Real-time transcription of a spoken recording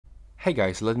Hey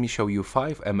guys, let me show you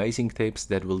 5 amazing tips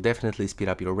that will definitely speed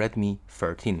up your Redmi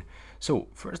 13. So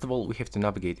first of all, we have to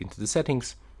navigate into the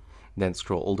settings, then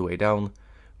scroll all the way down,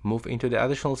 move into the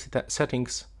additional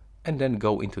settings, and then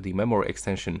go into the memory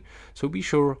extension. So be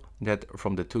sure that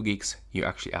from the 2 gigs you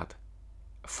actually add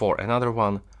 4 another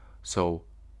one, so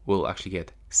we'll actually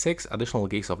get 6 additional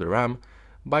gigs of the RAM.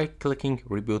 By clicking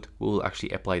reboot, we will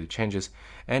actually apply the changes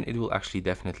and it will actually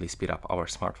definitely speed up our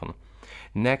smartphone.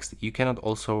 Next, you cannot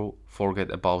also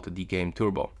forget about the game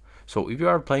turbo. So if you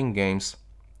are playing games,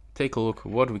 take a look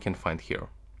what we can find here.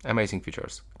 Amazing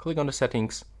features. Click on the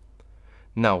settings.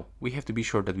 Now we have to be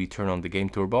sure that we turn on the game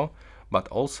turbo, but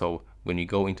also when we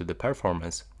go into the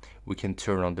performance, we can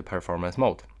turn on the performance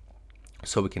mode.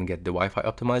 So we can get the Wi-Fi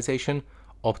optimization,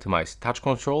 optimize touch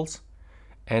controls,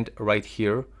 and right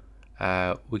here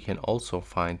we can also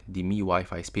find the Mi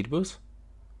Wi-Fi speed boost.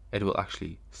 It will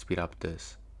actually speed up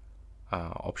this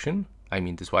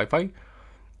this Wi-Fi,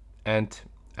 and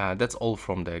that's all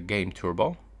from the game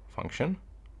turbo function.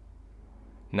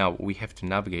 Now we have to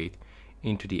navigate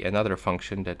into the another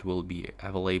function that will be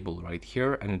available right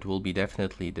here, and it will be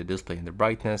definitely the display and the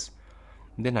brightness,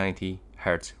 the 90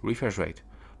 Hz refresh rate,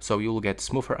 so you will get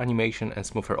smoother animation and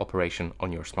smoother operation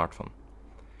on your smartphone.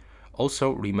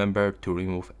 Also remember to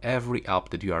remove every app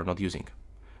that you are not using.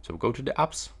 So go to the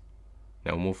apps,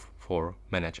 now move for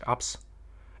manage apps,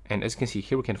 and as you can see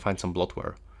here we can find some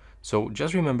bloatware. So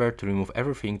just remember to remove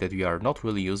everything that you are not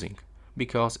really using,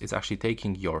 because it's actually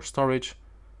taking your storage,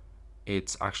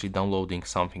 it's actually downloading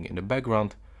something in the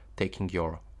background, taking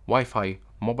your Wi-Fi,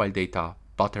 mobile data,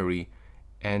 battery,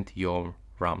 and your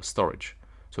RAM storage.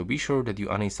 So be sure that you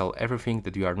uninstall everything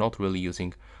that you are not really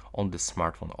using on this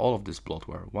smartphone, all of this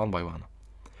bloatware, one by one.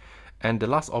 And the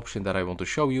last option that I want to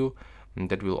show you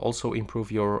that will also improve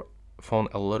your phone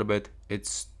a little bit,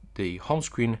 it's the home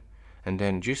screen, and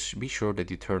then just be sure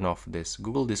that you turn off this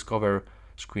Google Discover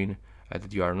screen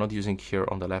that you are not using here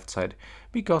on the left side,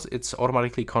 because it's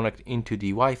automatically connect into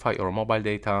the Wi-Fi or mobile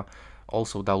data,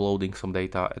 also downloading some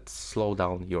data. It slows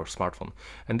down your smartphone.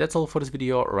 And that's all for this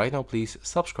video. Right now please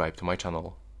subscribe to my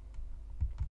channel.